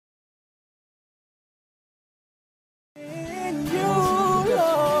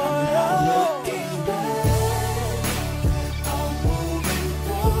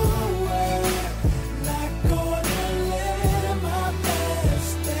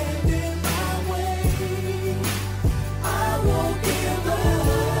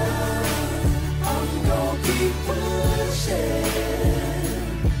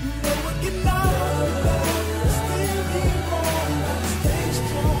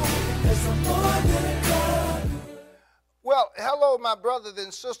Hello, my brothers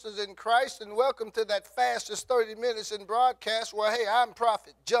and sisters in Christ, and welcome to that fastest 30 minutes in broadcast where, hey, I'm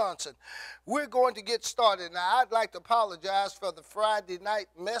Prophet Johnson. We're going to get started. Now, I'd like to apologize for the Friday night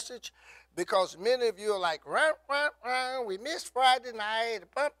message because many of you are like, we missed Friday night.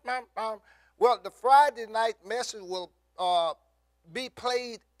 Well, the Friday night message will be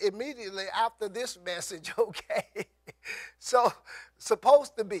played immediately after this message, okay? So,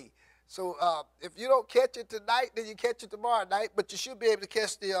 supposed to be. So if you don't catch it tonight, then you catch it tomorrow night, but you should be able to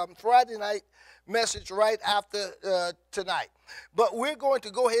catch the Friday night message right after tonight. But we're going to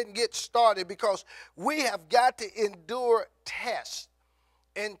go ahead and get started because we have got to endure tests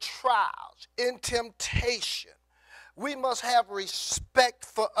and trials, in temptation. We must have respect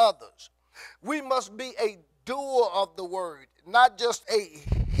for others. We must be a doer of the word, not just a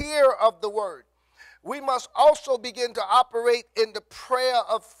hearer of the word. We must also begin to operate in the prayer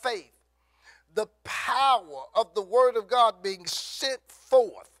of faith. The power of the word of God being sent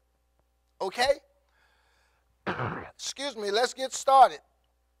forth. Okay? Excuse me, let's get started.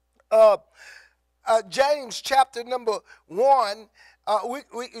 James chapter number 1.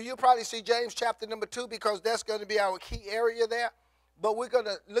 You'll probably see James chapter number 2 because that's going to be our key area there. But we're going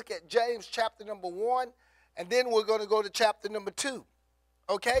to look at James chapter number 1, and then we're going to go to chapter number 2.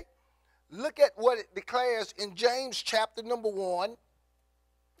 Okay? Look at what it declares in James chapter number 1.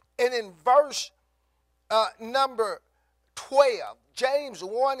 And in verse number 12, James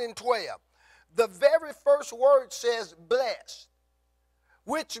 1 and 12, the very first word says blessed,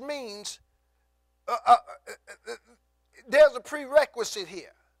 which means there's a prerequisite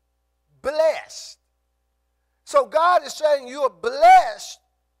here. Blessed. So God is saying you're blessed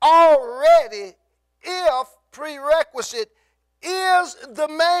already if prerequisite is the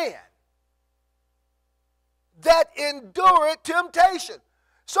man that endured temptation.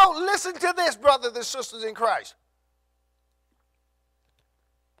 So listen to this, brothers and sisters in Christ.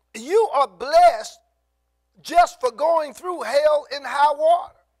 You are blessed just for going through hell and high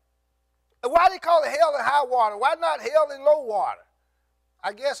water. Why do they call it hell and high water? Why not hell and low water?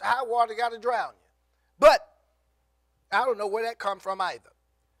 I guess high water got to drown you. But I don't know where that comes from either.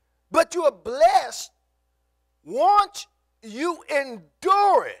 But you are blessed once you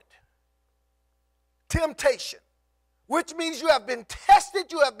endured temptation. Which means you have been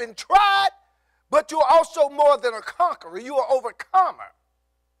tested, you have been tried, but you are also more than a conqueror. You are overcomer.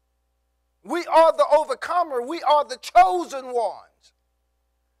 We are the overcomer. We are the chosen ones.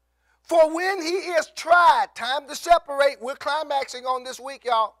 For when he is tried, time to separate. We're climaxing on this week,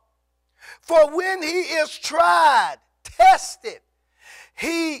 y'all. For when he is tried, tested,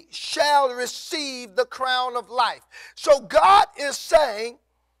 he shall receive the crown of life. So God is saying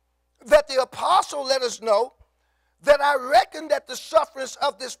that the apostle let us know that I reckon that the sufferings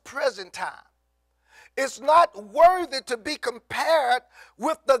of this present time is not worthy to be compared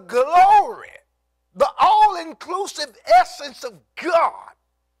with the glory, the all-inclusive essence of God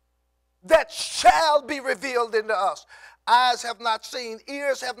that shall be revealed into us. Eyes have not seen,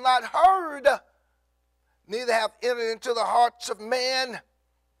 ears have not heard, neither have entered into the hearts of man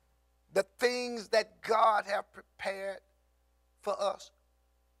the things that God hath prepared for us.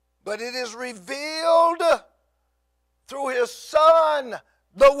 But it is revealed through his Son,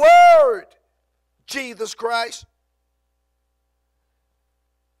 the Word, Jesus Christ.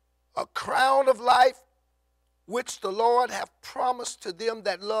 A crown of life which the Lord hath promised to them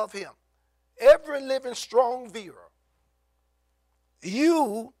that love him. Every living strong viewer.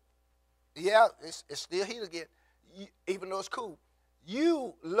 You, yeah, it's still here again, even though it's cool.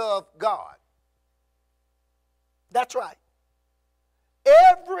 You love God. That's right.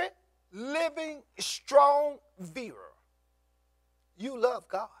 Every living strong viewer. You love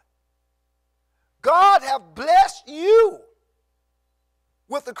God. God have blessed you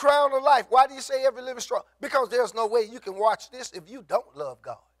with the crown of life. Why do you say every living strong? Because there's no way you can watch this if you don't love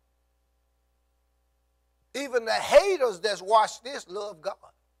God. Even the haters that watch this love God.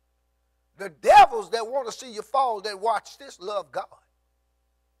 The devils that want to see you fall that watch this love God.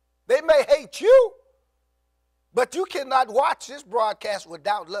 They may hate you, but you cannot watch this broadcast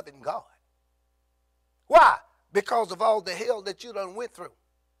without loving God. Why? Because of all the hell that you done went through.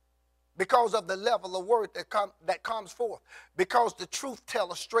 Because of the level of word that comes forth. Because the truth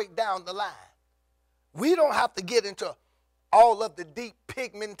tellers straight down the line. We don't have to get into all of the deep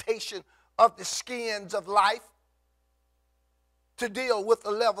pigmentation of the skins of life to deal with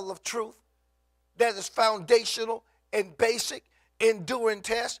the level of truth that is foundational and basic, enduring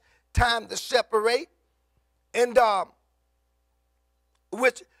test, time to separate, and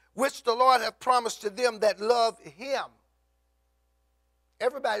which the Lord hath promised to them that love him.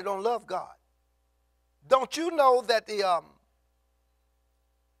 Everybody don't love God. Don't you know that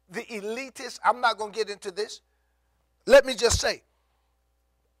the elitists. I'm not going to get into this. Let me just say,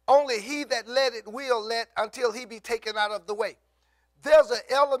 only he that letteth will let until he be taken out of the way. There's an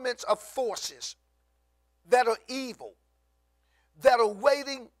element of forces that are evil, that are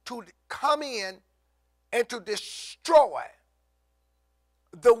waiting to come in and to destroy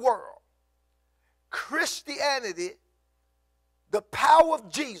the world. Christianity, the power of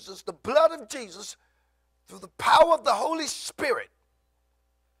Jesus, the blood of Jesus, through the power of the Holy Spirit,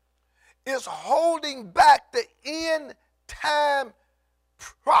 is holding back the end time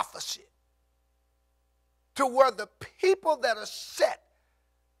prophecy to where the people that are set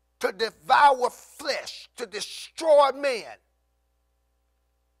to devour flesh, to destroy man.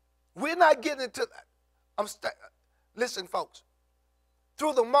 We're not getting into that. Listen, folks.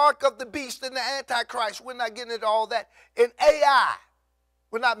 Through the mark of the beast and the Antichrist, we're not getting into all that. In AI,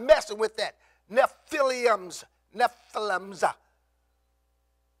 we're not messing with that. Nephilims,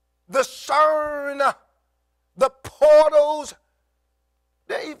 the CERN, the portals.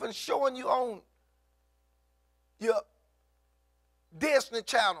 They're even showing you on your Disney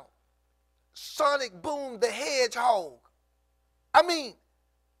Channel, Sonic Boom the Hedgehog. I mean,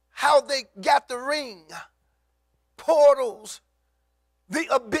 how they got the ring, portals, the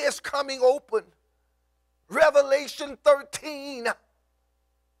abyss coming open, Revelation 13,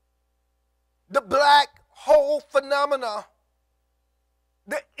 the black hole phenomena,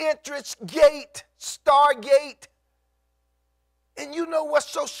 the entrance gate, Stargate. And you know what's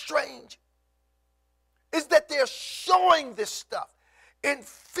so strange? Is that they're showing this stuff and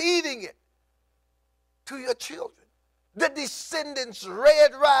feeding it to your children. The Descendants,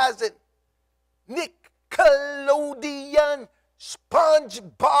 Red Rising, Nickelodeon,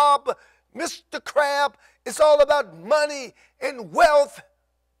 SpongeBob, Mr. Crab. It's all about money and wealth,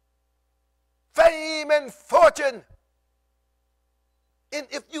 fame and fortune. And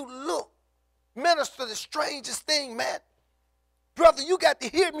if you look, minister, the strangest thing, man, brother, you got to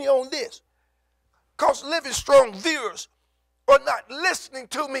hear me on this, because Living Strong viewers are not listening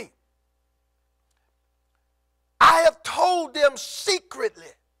to me. I have told them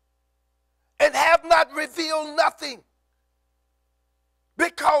secretly and have not revealed nothing,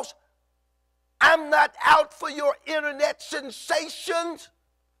 because I'm not out for your internet sensations.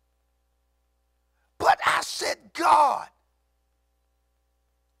 But I said, God,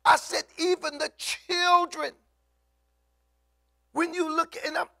 I said, even the children, when you look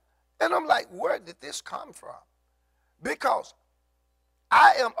at them, and I'm like, where did this come from? Because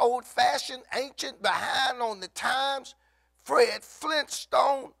I am old-fashioned, ancient, behind on the times, Fred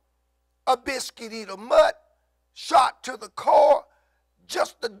Flintstone, a biscuit eater mutt, shot to the core,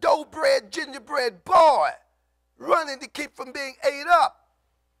 just a dough-bread, gingerbread boy, running to keep from being ate up.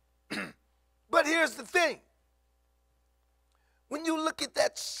 But here's the thing. When you look at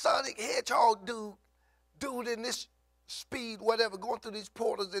that Sonic Hedgehog dude in this speed, whatever, going through these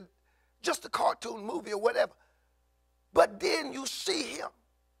portals, and just a cartoon movie or whatever. But then you see him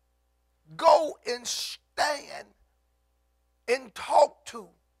go and stand and talk to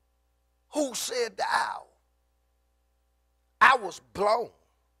Who Said the Owl. I was blown,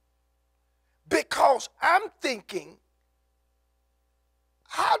 because I'm thinking,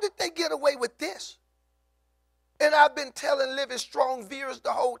 how did they get away with this? And I've been telling Living Strong viewers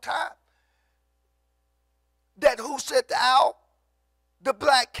the whole time that Who Said the Owl, the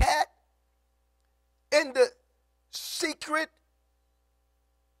black cat, and the secret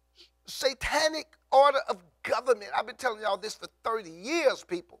satanic order of government. I've been telling y'all this for 30 years,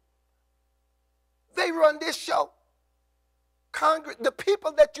 people. They run this show. Congress, the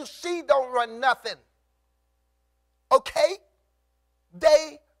people that you see don't run nothing. Okay?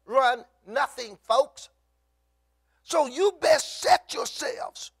 They run nothing, folks. So you best set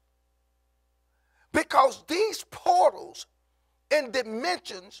yourselves, because these portals and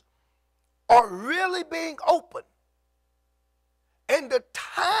dimensions are really being opened. And the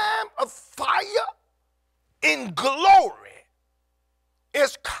time of fire in glory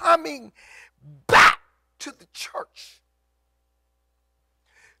is coming back to the church.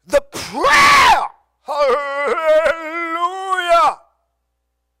 The prayer, hallelujah,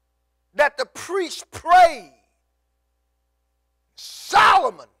 that the priest prayed,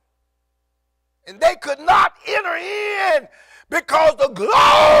 Solomon, and they could not enter in because the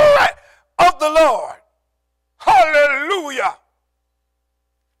glory of the Lord, hallelujah,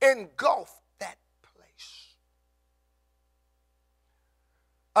 engulfed that place.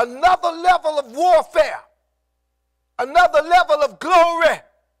 Another level of warfare, another level of glory,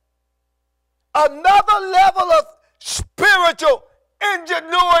 another level of spiritual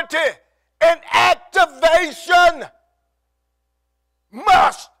ingenuity and activation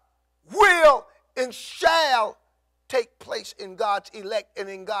must will and shall take place in God's elect and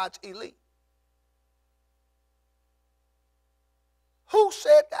in God's elite. Who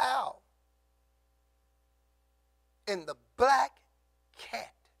said the owl? And the black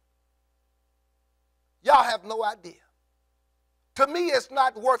cat. Y'all have no idea. To me, it's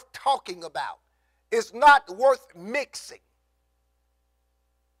not worth talking about. It's not worth mixing.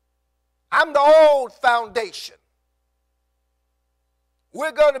 I'm the old foundation.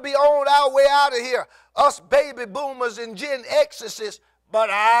 We're going to be on our way out of here, us baby boomers and Gen X's, but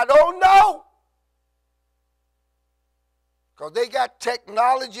I don't know. Because they got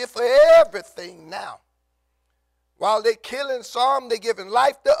technology for everything now. While they're killing some, they're giving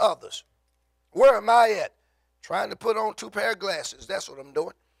life to others. Where am I at? Trying to put on 2 pair of glasses. That's what I'm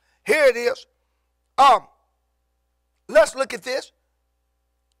doing. Here it is. Let's look at this.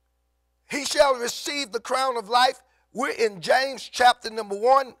 He shall receive the crown of life. We're in James chapter number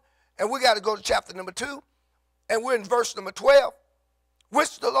 1, and we got to go to chapter number 2, and we're in verse number 12.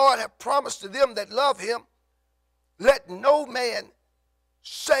 Which the Lord hath promised to them that love him. Let no man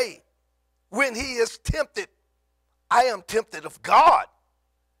say when he is tempted, I am tempted of God.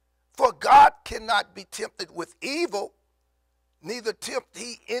 For God cannot be tempted with evil, neither tempt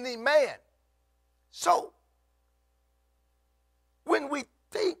he any man. So, when we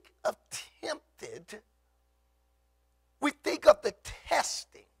think of tempted, we think of the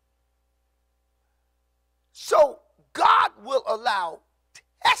testing. So, God will allow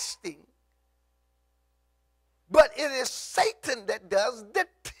testing, but it is Satan that does the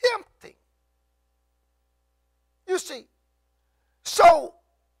tempting. You see, so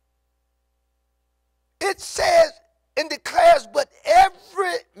it says and declares, but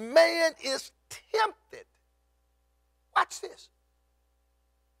every man is tempted. Watch this.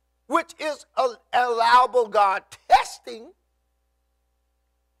 Which is allowable God testing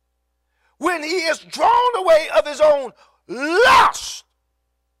when he is drawn away of his own lust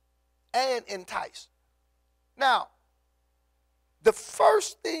and enticed. Now, the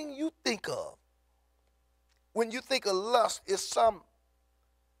first thing you think of when you think of lust is some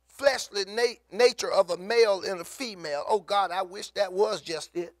fleshly nature of a male and a female. Oh God, I wish that was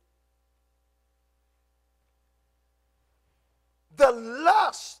just it. The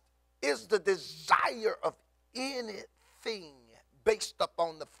lust is the desire of anything based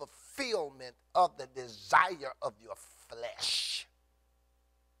upon the fulfillment of the desire of your flesh.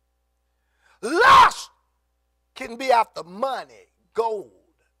 Lust can be after money, gold,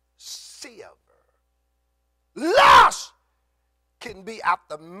 silver. Lust can be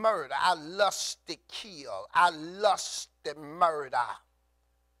after murder. I lust to kill. I lust to murder.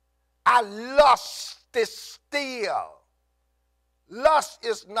 I lust to steal. Lust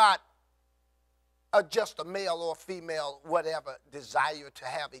is not just a male or female, whatever, desire to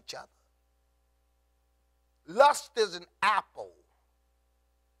have each other. Lust is an apple,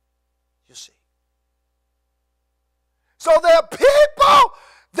 you see. So there are people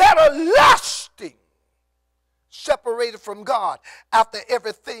that are lusting, separated from God, after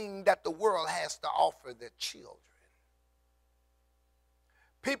everything that the world has to offer their children.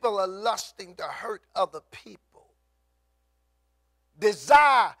 People are lusting to hurt other people.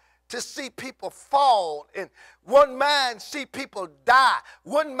 Desire to see people fall, and one mind see people die.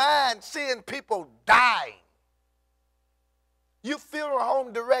 One mind seeing people dying. You funeral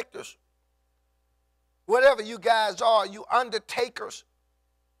home directors, whatever you guys are, you undertakers,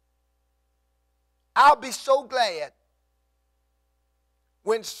 I'll be so glad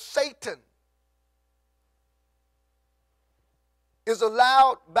when Satan is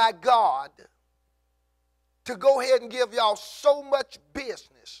allowed by God to go ahead and give y'all so much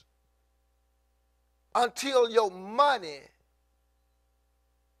business until your money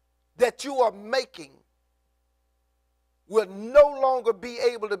that you are making will no longer be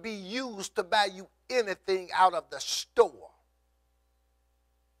able to be used to buy you anything out of the store.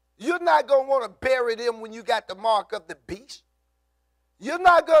 You're not going to want to bury them when you got the mark of the beast. You're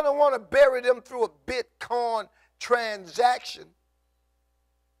not going to want to bury them through a Bitcoin transaction.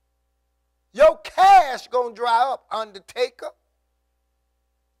 Your cash going to dry up, undertaker.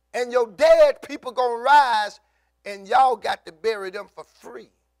 And your dead people going to rise, and y'all got to bury them for free.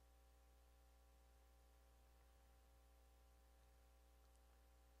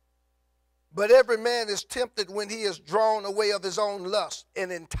 But every man is tempted when he is drawn away of his own lust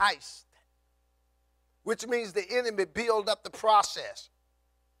and enticed, which means the enemy builds up the process.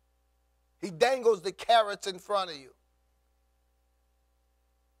 He dangles the carrots in front of you.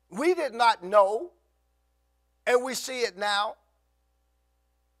 We did not know, and we see it now,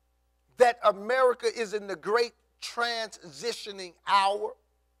 that America is in the great transitioning hour.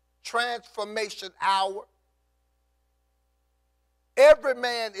 transformation hour. Every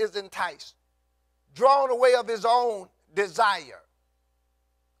man is enticed, drawn away of his own desire.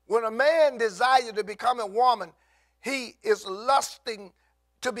 When a man desires to become a woman, he is lusting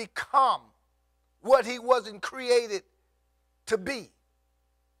to become what he wasn't created to be.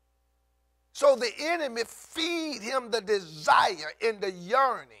 So the enemy feed him the desire and the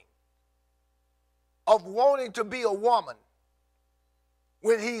yearning of wanting to be a woman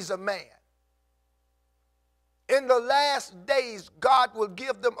when he's a man. In the last days, God will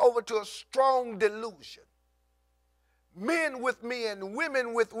give them over to a strong delusion. Men with men,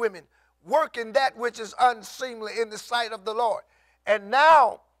 women with women, working that which is unseemly in the sight of the Lord. And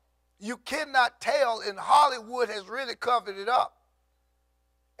now, you cannot tell, and Hollywood has really covered it up.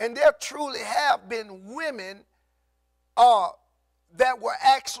 And there truly have been women that were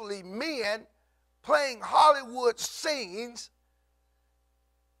actually men playing Hollywood scenes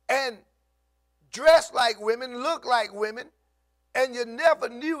and dressed like women, looked like women, and you never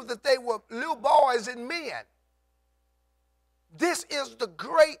knew that they were little boys and men. This is the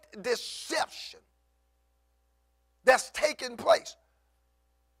great deception that's taking place.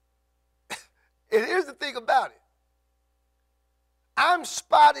 And here's the thing about it. I'm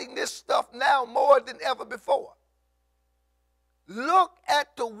spotting this stuff now more than ever before. Look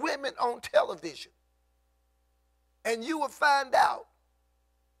at the women on television, and you will find out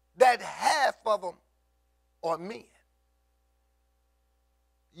that half of them are men.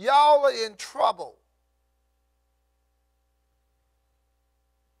 Y'all are in trouble.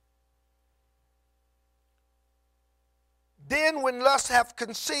 Then when lust hath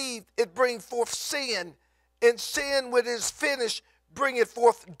conceived, it bring forth sin, and sin when it is finished, bringeth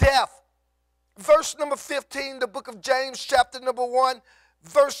forth death. Verse number 15, the book of James, chapter number 1,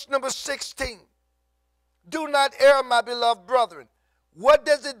 verse number 16. Do not err, my beloved brethren. What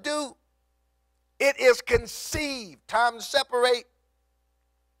does it do? It is conceived. Time to separate.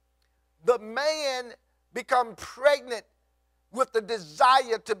 The man become pregnant with the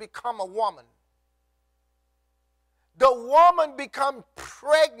desire to become a woman. The woman become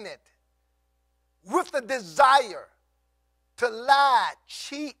pregnant with the desire to lie,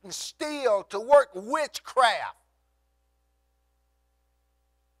 cheat, and steal, to work witchcraft.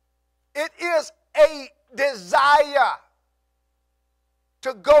 It is a desire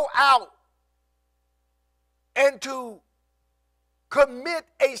to go out and to commit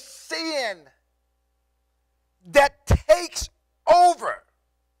a sin that takes over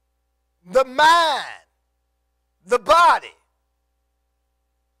the mind, the body.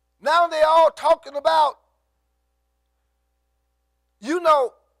 Now they're all talking about,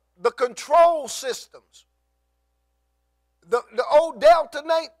 the control systems. The old Delta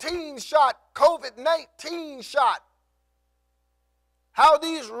 19 shot, COVID-19 shot. How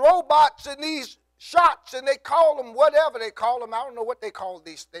these robots and these shots, and they call them whatever they call them. I don't know what they call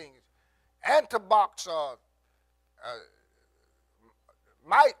these things. Antibots or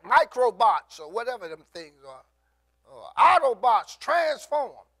microbots or whatever them things are. Autobots,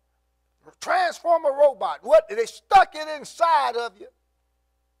 transform a robot. What? They stuck it inside of you.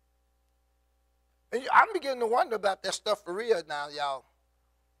 And I'm beginning to wonder about that stuff for real now, y'all.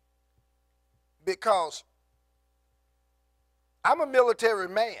 Because I'm a military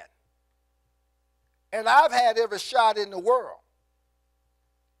man. And I've had every shot in the world.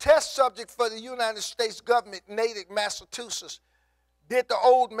 Test subject for the United States government, Natick, Massachusetts, did the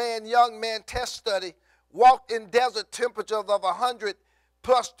old man, young man test study, walked in desert temperatures of 100+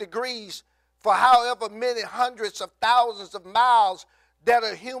 degrees for however many hundreds of thousands of miles that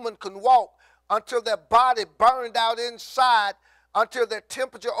a human can walk, until their body burned out inside, until their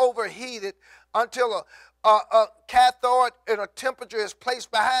temperature overheated, until a cathode and a temperature is placed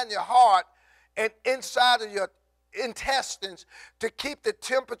behind your heart and inside of your intestines to keep the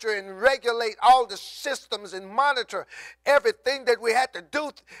temperature and regulate all the systems and monitor everything that we had to do,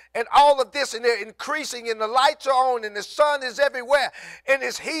 and all of this, and they're increasing, and the lights are on, and the sun is everywhere, and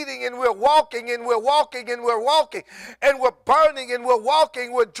it's heating, and we're walking, and we're walking, and we're walking, and we're burning, and we're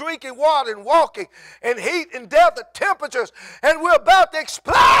walking, we're drinking water and walking, and heat and desert temperatures, and we're about to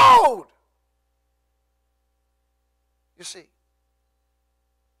explode. You see,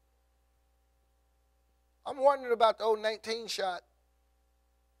 I'm wondering about the old 19 shot.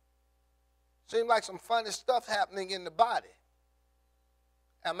 Seems like some funny stuff happening in the body.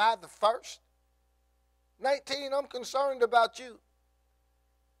 Am I the first? 19, I'm concerned about you.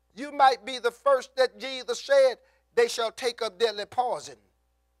 You might be the first that Jesus said, they shall take up deadly poison,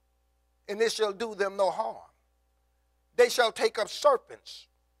 and it shall do them no harm. They shall take up serpents,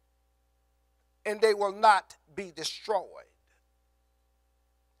 and they will not be destroyed.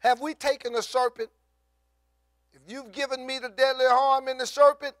 Have we taken a serpent? If you've given me the deadly harm in the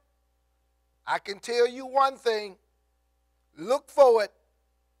serpent, I can tell you one thing. Look for it,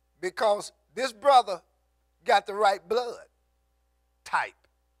 because this brother got the right blood type.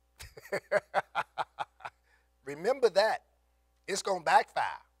 Remember that. It's going to backfire.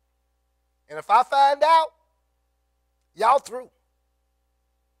 And if I find out, y'all through.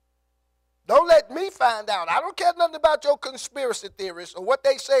 Don't let me find out. I don't care nothing about your conspiracy theorists or what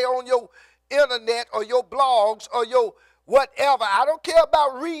they say on your internet or your blogs or your whatever. I don't care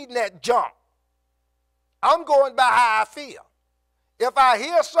about reading that junk. I'm going by how I feel. If I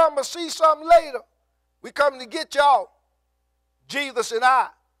hear something or see something later, we coming to get y'all, Jesus and I.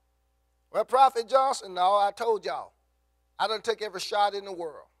 Well, Prophet Johnson, no, I told y'all. I done took every shot in the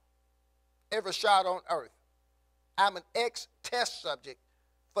world, every shot on earth. I'm an ex-test subject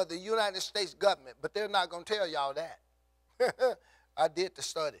for the United States government, but they're not going to tell y'all that. I did the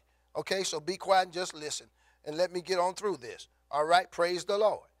study. Okay, so be quiet and just listen, and let me get on through this. All right, praise the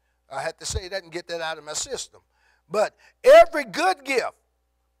Lord. I had to say that and get that out of my system. But every good gift,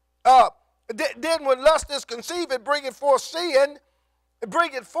 then when lust is conceived, it bringeth forth sin.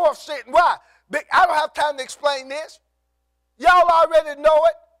 Why? I don't have time to explain this. Y'all already know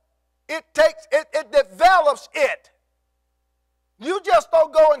it. It develops it. You just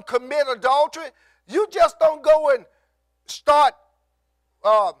don't go and commit adultery. You just don't go and start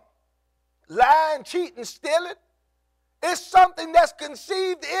lying, cheating, stealing. It's something that's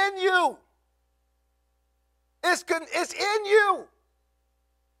conceived in you. It's in you.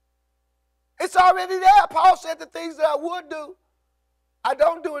 It's already there. Paul said the things that I would do, I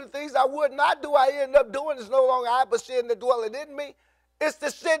don't do. The things I would not do, I end up doing. It's no longer I, but sin that dwelleth in me. It's the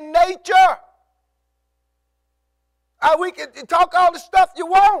sin nature. We can talk all the stuff you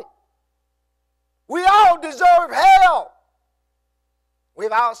want. We all deserve hell.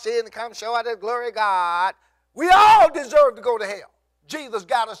 We've all sinned and come short of the glory of God. We all deserve to go to hell. Jesus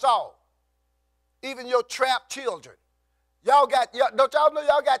got us all. Even your trapped children. Don't y'all know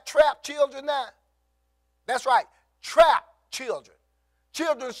y'all got trapped children now? That's right, trapped children.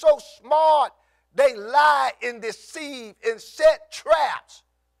 Children so smart, they lie and deceive and set traps.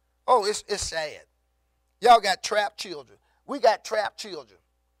 Oh, it's sad. Y'all got trapped children. We got trapped children.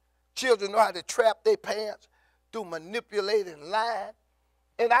 Children know how to trap their parents through manipulating and lying.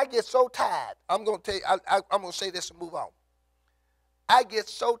 And I get so tired. I'm going to tell you, I'm going to say this and move on. I get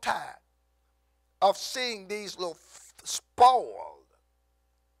so tired of seeing these little spoiled,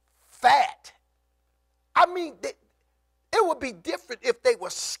 fat. I mean, it would be different if they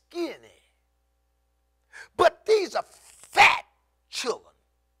were skinny. But these are fat children.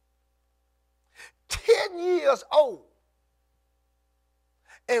 10 years old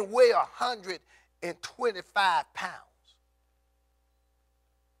and weigh 125 pounds.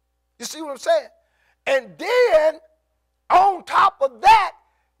 You see what I'm saying? And then, on top of that,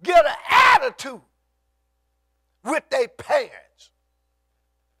 get an attitude with their parents.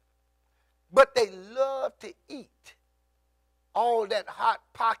 But they love to eat all that hot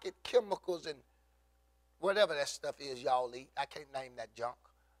pocket chemicals and whatever that stuff is y'all eat. I can't name that junk.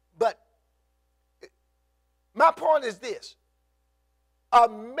 But my point is this.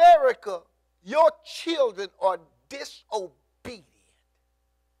 America, your children are disobedient.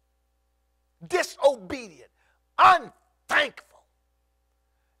 Disobedient. Unthankful.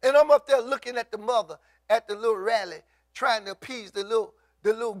 And I'm up there looking at the mother at the little rally trying to appease the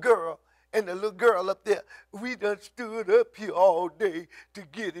little girl. And the little girl up there, we done stood up here all day to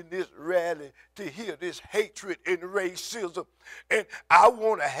get in this rally, to hear this hatred and racism. And I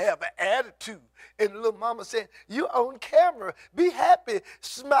want to have an attitude. And the little mama said, you're on camera. Be happy,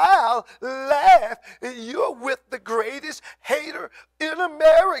 smile, laugh. You're with the greatest hater in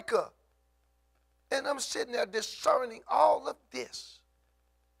America. And I'm sitting there discerning all of this.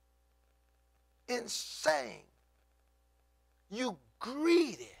 Insane. You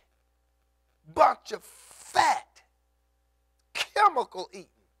greedy bunch of fat, chemical eating,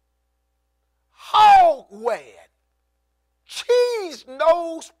 hog weighing, cheese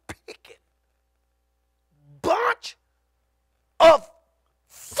nose picking bunch of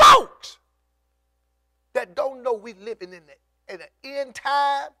folks that don't know we living in an end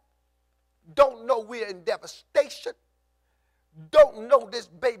time, don't know we're in devastation, don't know this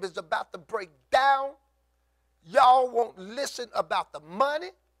baby's about to break down. Y'all won't listen about the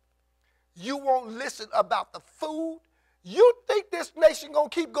money. You won't listen about the food. You think this nation going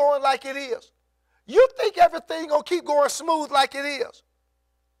to keep going like it is? You think everything going to keep going smooth like it is?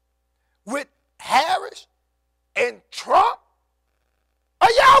 With Harris and Trump?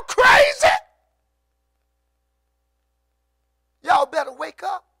 Are y'all crazy? Y'all better wake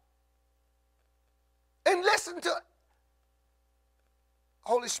up. listen to it.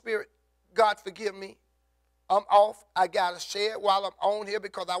 Holy Spirit, God forgive me. I'm off. I got to share it while I'm on here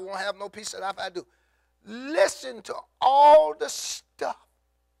because I won't have no peace if I do. Listen to all the stuff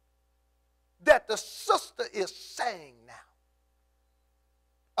that the sister is saying now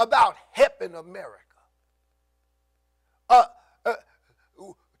about helping America.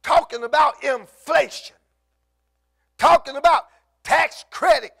 Talking about inflation. Talking about tax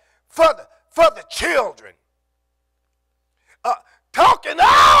credit for the children. Talking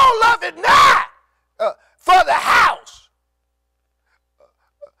all of it now for the house.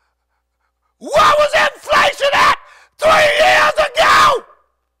 What was inflation at 3 years ago?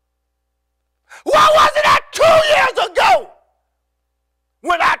 What was it at 2 years ago?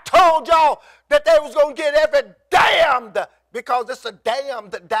 When I told y'all that they was going to get every damned, because it's a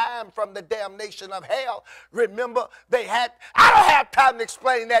damned dime from the damnation of hell. Remember, I don't have time to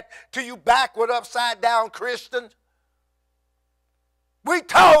explain that to you backward, upside down Christians. We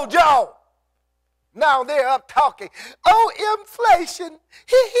told y'all. Now they're up talking. Oh, inflation.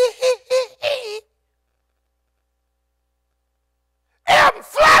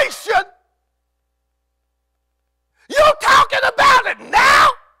 Inflation. You talking about it now?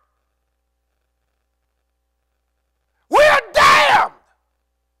 We're damned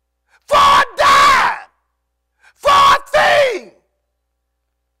for a dime, for a thing,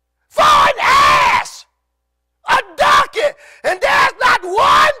 for an ass, a donkey, and there's not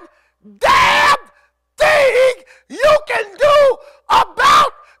one damn thing you can do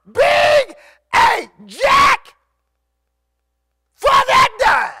about being a jack for that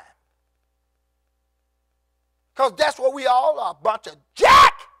dime. Because that's what we all are, a bunch of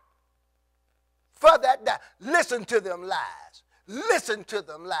jack for that dime. Listen to them lies. Listen to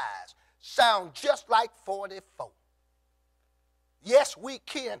them lies. Sound just like 44. Yes, we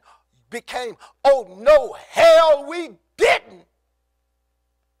became, oh no, hell we didn't.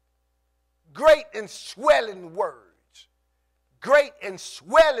 Great and swelling words. Great and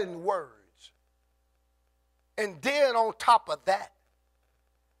swelling words. And then on top of that,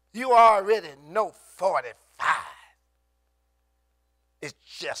 you already know 45. It's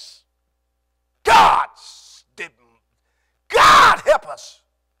just God help us.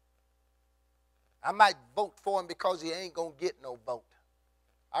 I might vote for him because he ain't going to get no vote.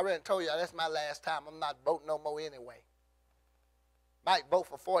 I already told you that's my last time. I'm not voting no more anyway. Might vote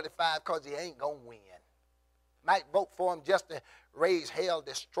for 45 because he ain't going to win. Might vote for him just to raise hell,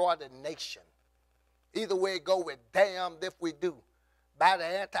 destroy the nation. Either way it go, we're damned if we do. By the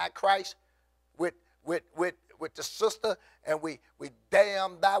Antichrist with the sister, and we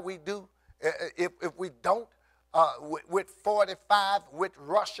damned that we do. If we don't, with 45, with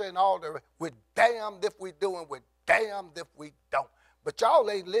Russia and all the, we're damned if we do, and we're damned if we don't. But y'all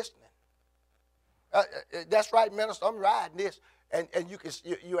ain't listening. That's right, minister, I'm riding this. And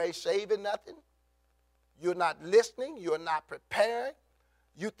you ain't saving nothing. You're not listening. You're not preparing.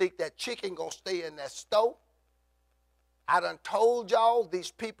 You think that chicken gonna stay in that stove. I done told y'all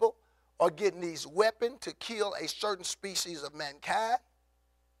these people are getting these weapons to kill a certain species of mankind.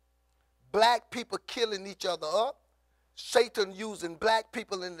 Black people killing each other up. Satan using black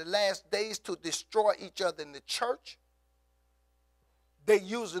people in the last days to destroy each other in the church. They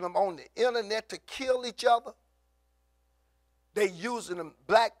using them on the internet to kill each other. They using them,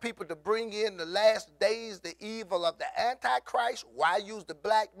 black people, to bring in the last days, the evil of the Antichrist. Why use the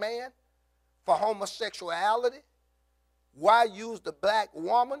black man for homosexuality? Why use the black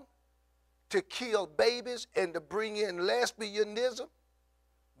woman to kill babies and to bring in lesbianism?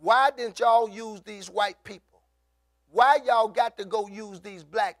 Why didn't y'all use these white people? Why y'all got to go use these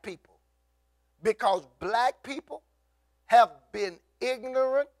black people? Because black people have been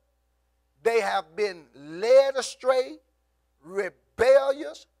ignorant. They have been led astray,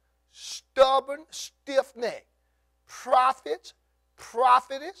 rebellious, stubborn, stiff-necked. Prophets,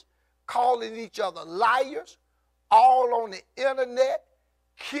 prophetess, calling each other liars, all on the internet,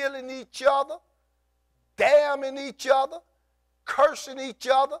 killing each other, damning each other, cursing each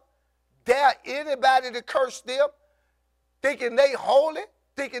other. Dare anybody to curse them, thinking they holy,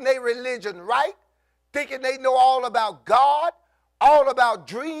 thinking they religion right, thinking they know all about God, all about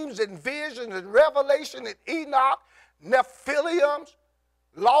dreams and visions and revelation and Enoch, Nephilims,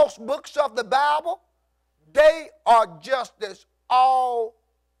 lost books of the Bible. They are just as all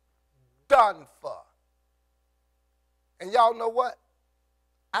done for. And y'all know what?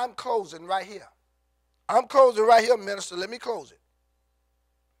 I'm closing right here. I'm closing right here, minister. Let me close it.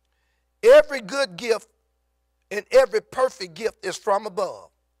 Every good gift and every perfect gift is from above,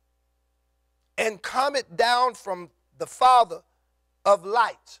 and cometh down from the Father of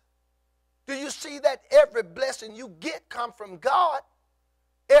lights, Do you see that every blessing you get come from God?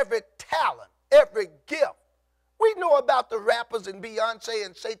 Every talent, every gift. We know about the rappers and Beyonce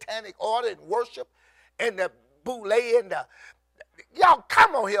and Satanic Order and worship and the boule and the, y'all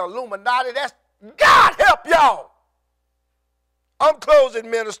come on here, Illuminati. That's, God help y'all. I'm closing,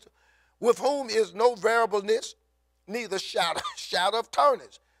 minister, with whom is no variableness, neither shadow of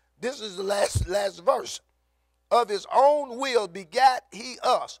turnings. This is the last verse. Of his own will begat he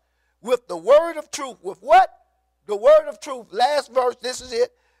us with the word of truth. With what? The word of truth. Last verse, this is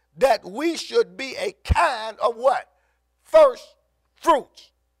it. That we should be a kind of what? First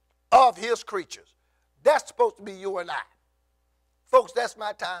fruits of his creatures. That's supposed to be you and I. Folks, that's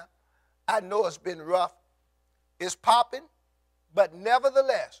my time. I know it's been rough. It's popping, but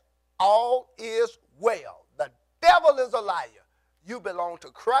nevertheless, all is well. The devil is a liar. You belong to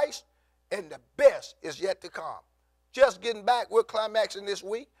Christ, and the best is yet to come. Just getting back, we're climaxing this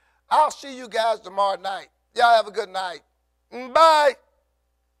week. I'll see you guys tomorrow night. Y'all have a good night. Bye.